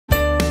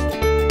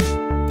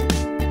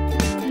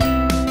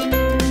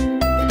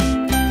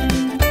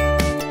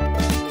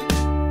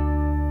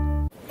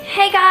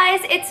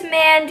guys, it's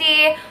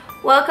Mandy.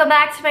 Welcome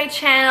back to my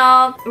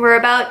channel. We're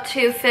about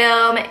to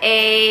film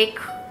a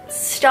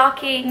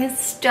stocking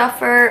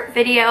stuffer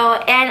video,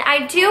 and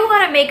I do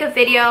want to make a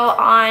video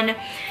on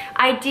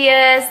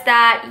ideas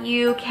that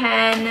you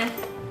can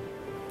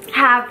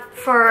have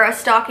for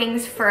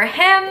stockings for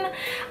him,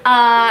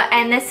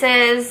 and this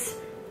is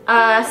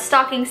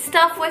stocking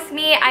stuff with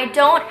me. I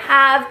don't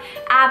have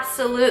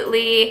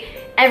absolutely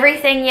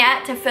everything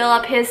yet to fill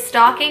up his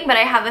stocking, but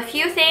I have a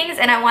few things,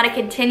 and I want to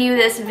continue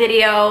this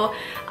video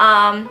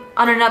on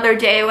another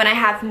day when I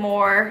have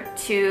more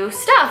to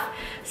stuff.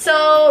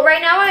 So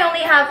right now I only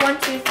have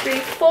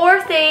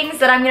 4 things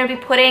that I'm going to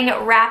be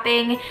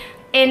wrapping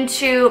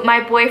into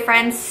my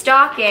boyfriend's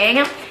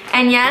stocking.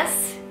 And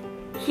yes,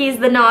 he's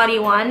the naughty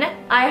one.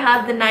 I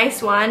have the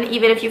nice one.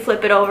 Even if you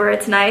flip it over,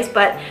 it's nice,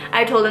 but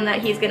I told him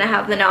that he's gonna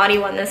have the naughty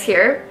one this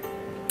year.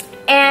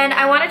 And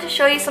I wanted to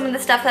show you some of the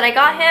stuff that I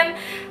got him,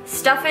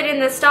 stuff it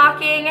in the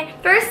stocking.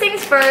 First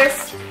things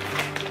first,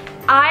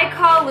 I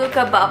call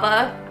Luca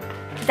Bubba.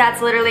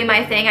 That's literally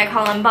my thing. I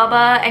call him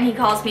Bubba, and he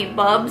calls me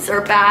Bubs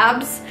or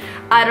Babs.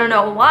 I don't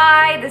know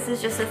why, this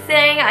is just a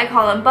thing. I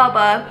call him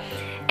Bubba.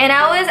 And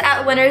I was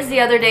at Winners the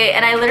other day,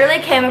 and I literally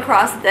came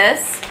across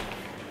this.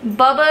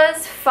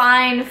 Bubba's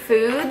Fine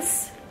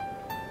Foods,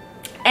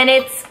 and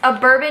it's a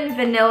bourbon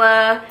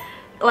vanilla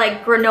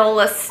like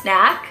granola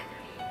snack,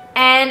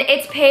 and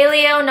it's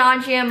paleo,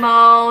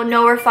 non-GMO,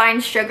 no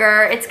refined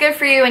sugar. It's good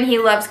for you, and he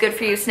loves good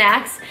for you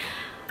snacks.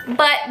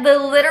 But the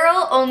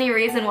literal only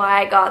reason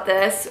why I got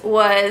this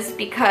was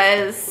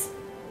because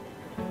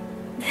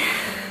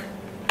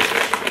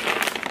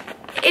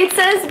it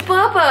says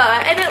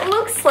Bubba, and it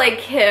looks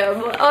like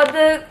him on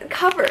the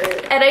cover,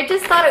 and I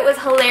just thought it was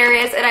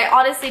hilarious, and I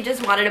honestly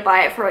just wanted to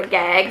buy it for a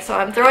gag, so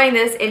I'm throwing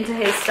this into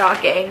his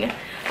stocking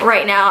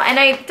right now. And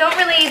I don't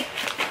really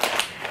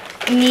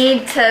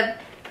need to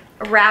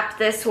wrap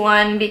this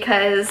one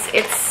because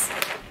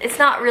it's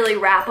not really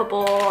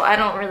wrappable. I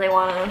don't really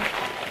want to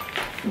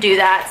do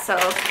that, so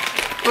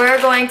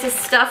we're going to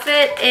stuff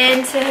it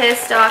into his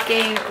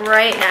stocking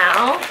right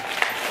now,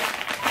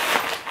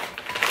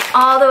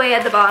 all the way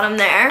at the bottom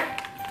there.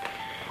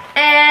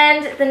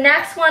 And the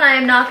next one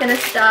I'm not gonna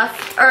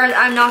stuff, or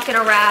I'm not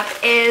gonna wrap,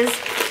 is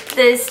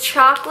this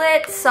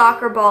chocolate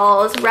soccer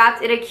balls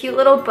wrapped in a cute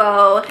little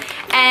bow.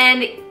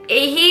 And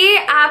he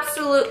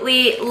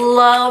absolutely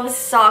loves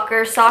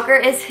soccer. Soccer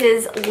is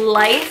his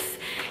life.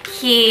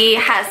 He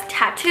has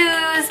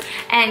tattoos,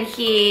 and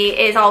he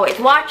is always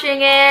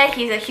watching it.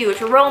 He's a huge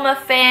Roma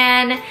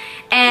fan.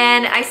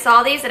 And I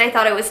saw these and I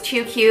thought it was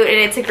too cute, and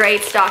it's a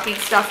great stocking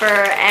stuffer,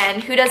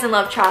 and who doesn't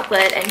love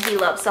chocolate, and he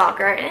loves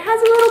soccer, and it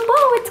has a little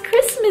bow. It's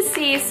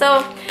Christmassy,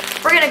 so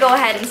we're gonna go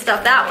ahead and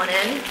stuff that one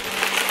in.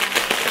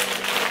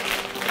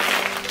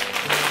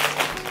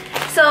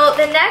 So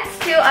the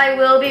next two I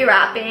will be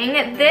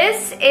wrapping.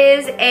 This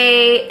is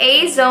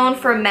a Zone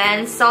for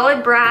Men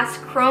solid brass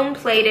chrome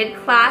plated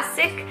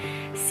classic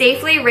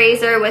safely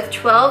razor with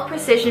 12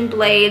 precision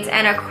blades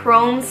and a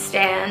chrome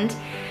stand.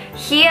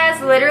 He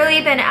has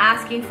literally been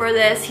asking for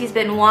this. He's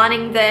been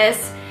wanting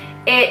this.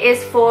 It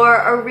is for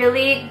a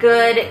really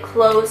good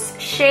close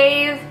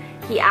shave.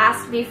 He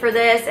asked me for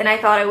this, and I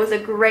thought it was a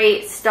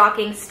great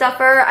stocking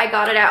stuffer. I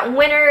got it at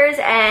Winners,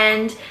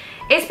 and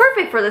it's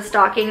perfect for the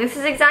stocking. This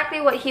is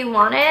exactly what he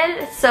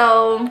wanted,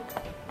 so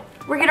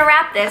we're gonna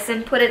wrap this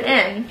and put it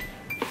in.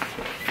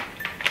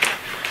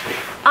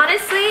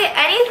 Honestly,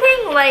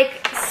 anything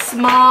like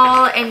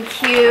small and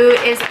cute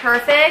is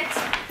perfect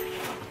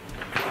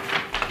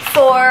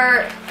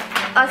for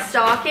a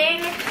stocking.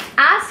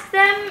 Ask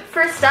them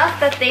for stuff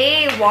that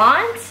they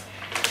want,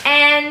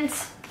 and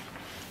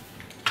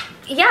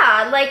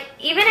yeah, like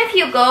even if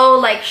you go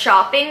like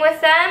shopping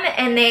with them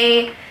and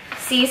they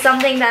see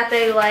something that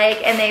they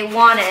like and they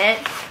want it,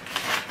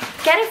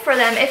 get it for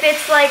them. If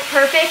it's like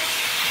perfect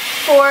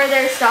for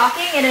their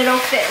stocking and it'll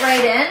fit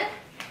right in,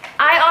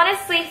 I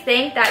honestly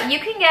think that you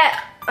can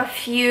get a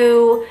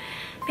few,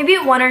 maybe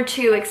 1 or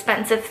 2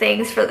 expensive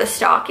things for the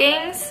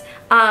stockings.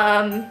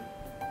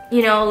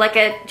 You know, like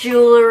a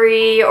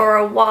jewelry or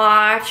a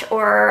watch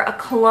or a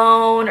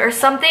cologne or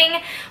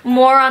something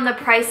more on the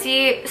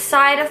pricey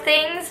side of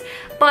things.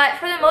 But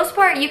for the most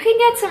part, you can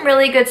get some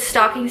really good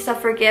stocking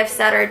stuffer gifts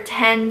that are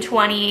 $10,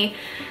 $20,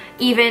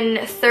 even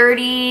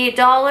 $30.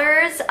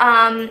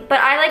 But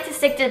I like to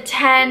stick to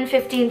 $10,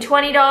 $15,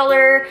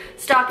 $20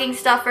 stocking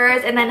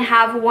stuffers, and then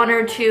have 1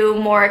 or 2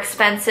 more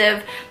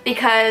expensive,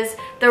 because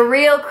the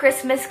real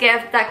Christmas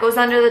gift that goes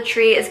under the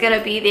tree is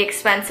gonna be the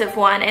expensive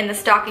one, and the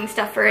stocking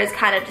stuffer is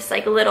kind of just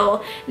like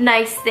little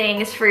nice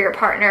things for your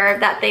partner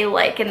that they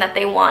like and that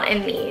they want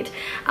and need.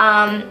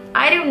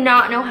 I do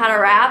not know how to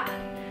wrap,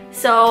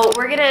 so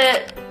we're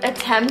gonna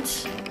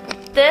attempt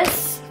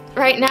this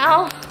right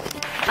now.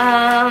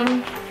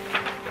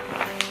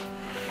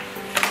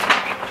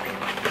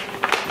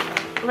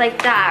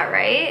 Like that,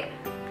 right?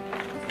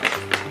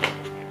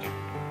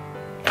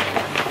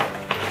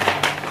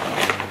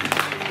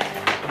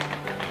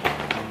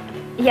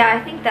 Yeah,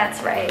 I think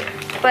that's right.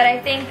 But I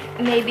think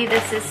maybe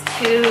this is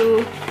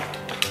too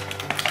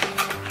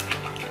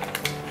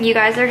You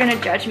guys are gonna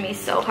judge me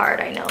so hard,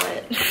 I know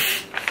it.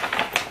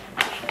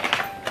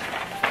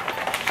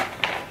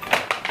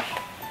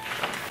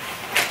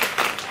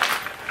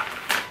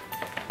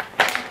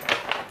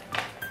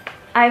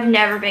 I've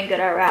never been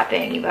good at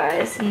wrapping, you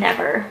guys,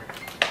 never.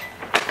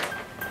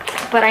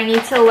 But I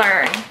need to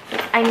learn.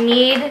 I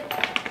need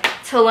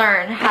to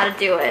learn how to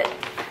do it.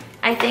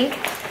 I think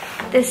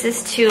this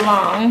is too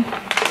long.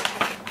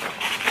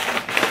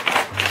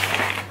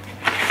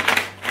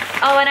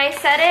 Oh, and I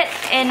said it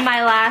in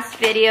my last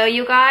video,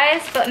 you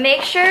guys, but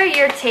make sure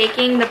you're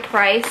taking the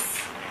prices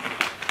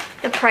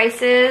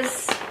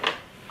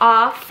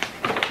off.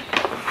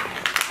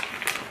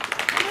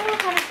 I don't know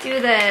how to do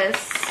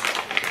this.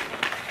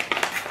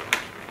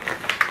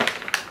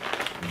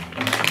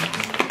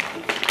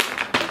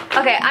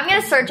 Okay, I'm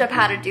gonna search up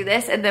how to do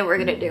this and then we're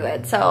gonna do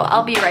it. So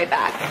I'll be right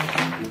back.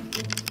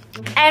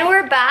 And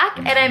we're back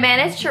and I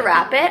managed to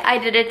wrap it. I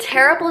did a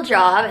terrible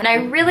job and I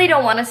really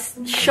don't want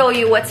to show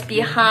you what's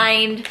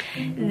behind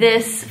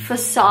this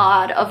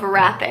facade of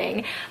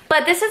wrapping.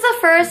 But this is the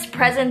first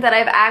present that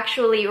I've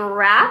actually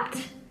wrapped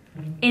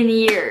in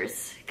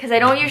years. Because I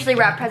don't usually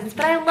wrap presents,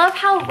 but I love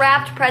how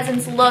wrapped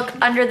presents look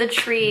under the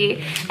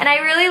tree. And I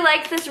really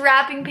like this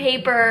wrapping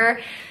paper.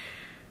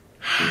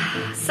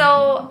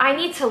 So I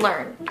need to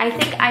learn. I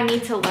think I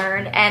need to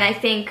learn, and I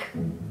think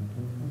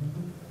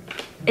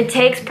it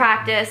takes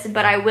practice,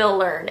 but I will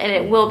learn and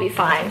it will be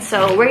fine.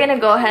 So we're gonna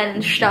go ahead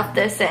and stuff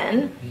this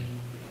in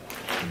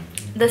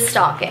the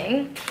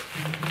stocking.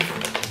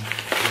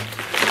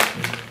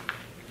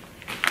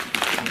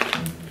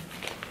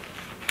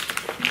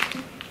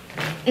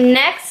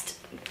 Next,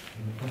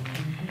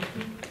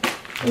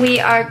 we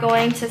are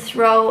going to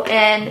throw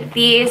in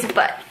these,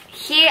 but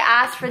he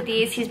asked for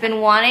these. He's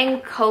been wanting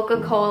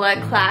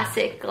Coca-Cola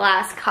classic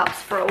glass cups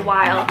for a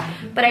while,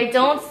 but I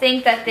don't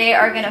think that they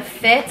are gonna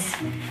fit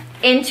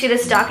into the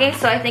stocking,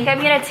 so I think I'm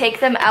gonna take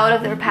them out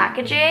of their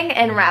packaging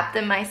and wrap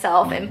them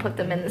myself and put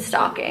them in the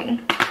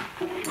stocking.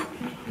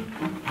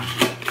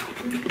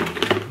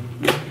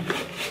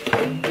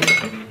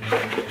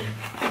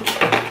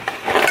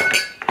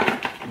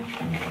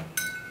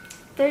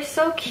 They're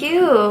so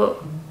cute.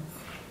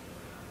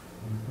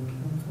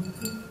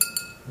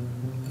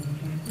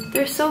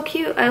 They're so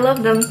cute. I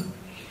love them.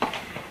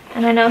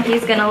 And I know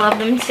he's gonna love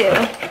them too.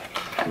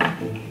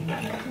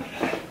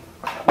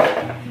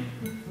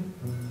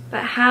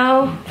 But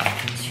how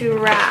to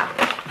wrap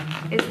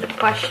is the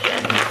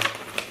question.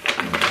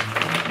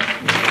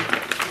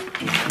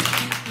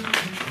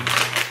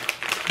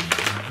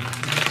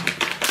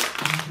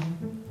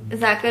 Is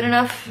that good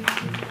enough?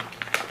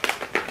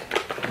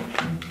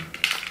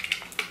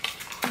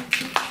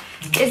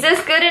 Is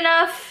this good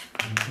enough?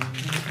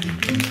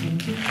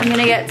 I'm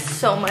gonna get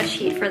so much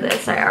heat for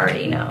this, I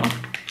already know.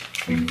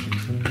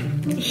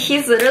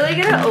 He's literally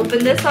gonna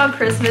open this on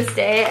Christmas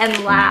Day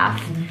and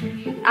laugh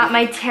at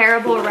my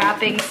terrible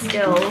wrapping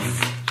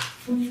skills.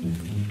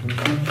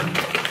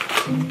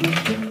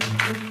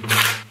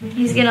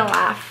 He's gonna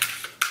laugh.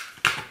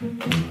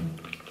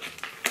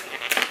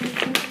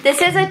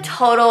 This is a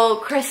total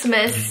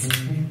Christmas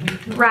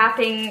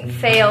wrapping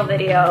fail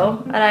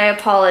video, and I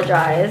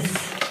apologize.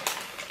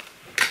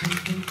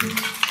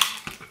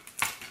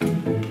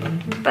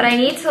 But I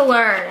need to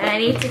learn, and I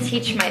need to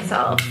teach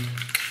myself.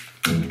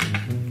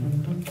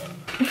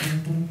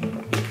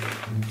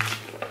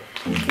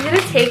 I'm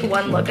gonna take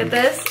one look at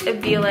this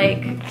and be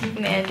like,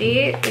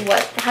 Mandy,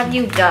 what have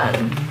you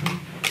done?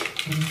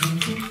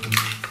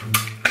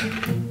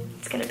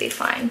 It's gonna be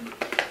fine.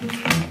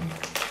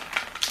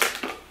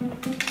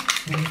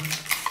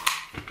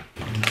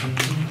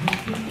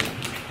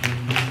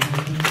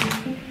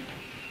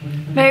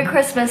 Merry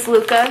Christmas,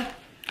 Luca.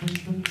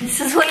 This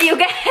is what you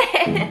get.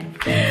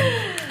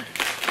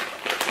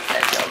 I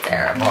feel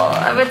terrible.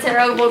 I'm a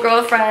terrible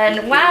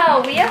girlfriend.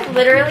 Wow, we have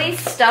literally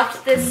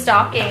stuffed this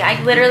stocking.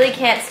 I literally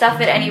can't stuff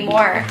it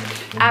anymore.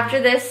 After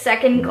this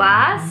second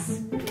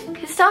glass,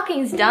 his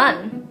stocking's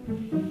done.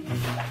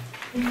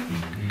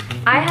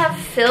 I have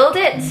filled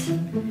it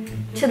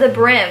to the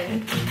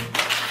brim.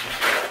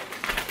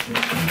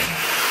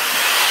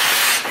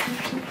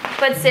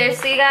 But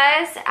seriously,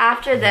 guys,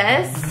 after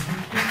this,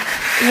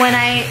 when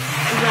I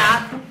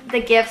wrap the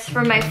gifts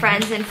for my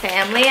friends and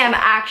family, I'm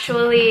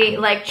actually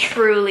like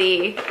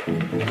truly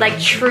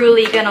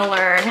gonna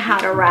learn how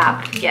to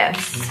wrap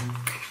gifts.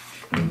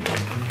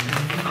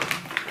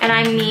 And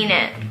I mean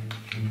it,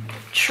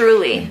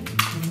 truly.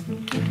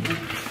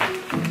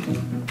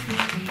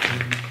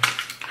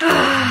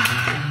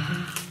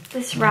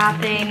 This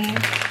wrapping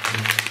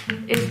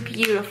is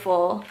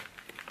beautiful.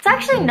 It's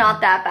actually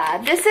not that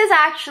bad. This is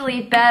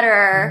actually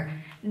better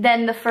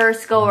than the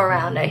first go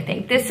around, I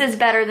think. This is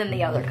better than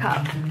the other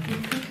cup.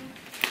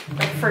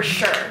 Like, for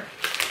sure.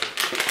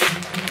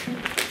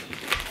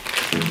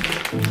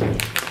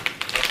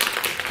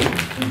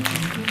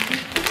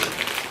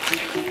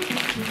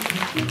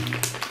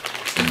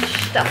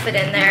 Stuff it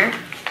in there.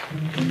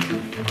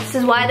 This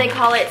is why they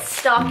call it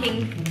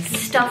stocking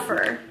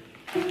stuffer.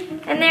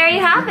 And there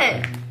you have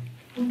it.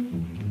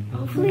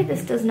 Oh, Hopefully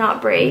this does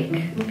not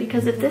break,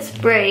 because if this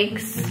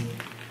breaks,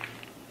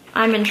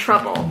 I'm in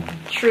trouble,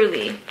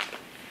 truly.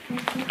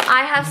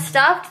 I have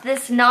stuffed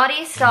this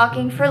naughty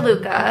stocking for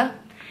Luca,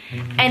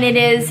 and it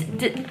is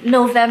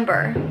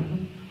November.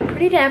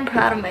 Pretty damn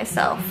proud of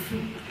myself.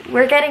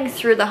 We're getting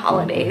through the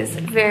holidays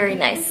very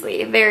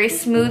nicely, very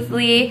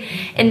smoothly.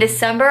 In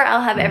December,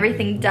 I'll have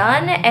everything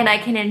done and I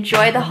can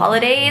enjoy the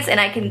holidays and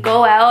I can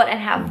go out and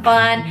have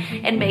fun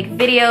and make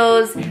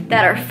videos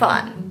that are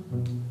fun.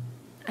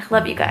 I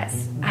love you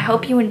guys. I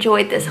hope you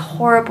enjoyed this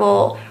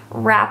horrible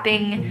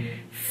wrapping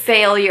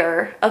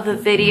failure of the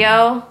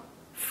video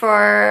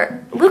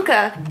for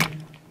Luca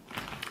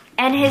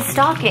and his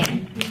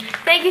stocking.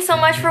 Thank you so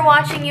much for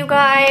watching, you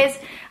guys.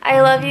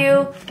 I love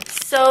you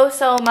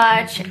so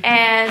much,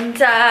 and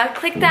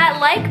click that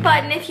like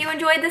button if you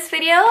enjoyed this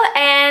video,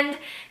 and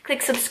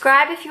click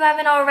subscribe if you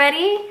haven't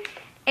already,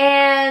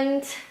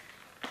 and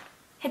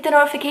hit the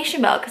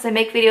notification bell because I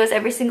make videos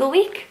every single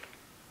week.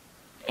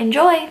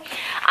 Enjoy.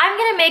 I'm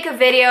gonna make a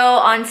video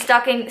on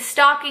stocking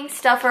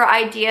stuffer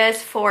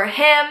ideas for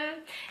him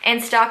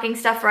and stocking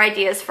stuffer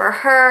ideas for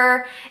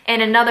her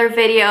in another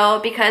video,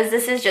 because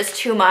this is just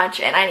too much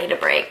and I need a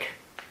break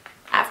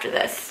after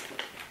this.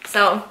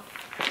 So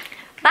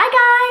bye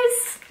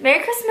guys!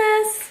 Merry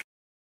Christmas!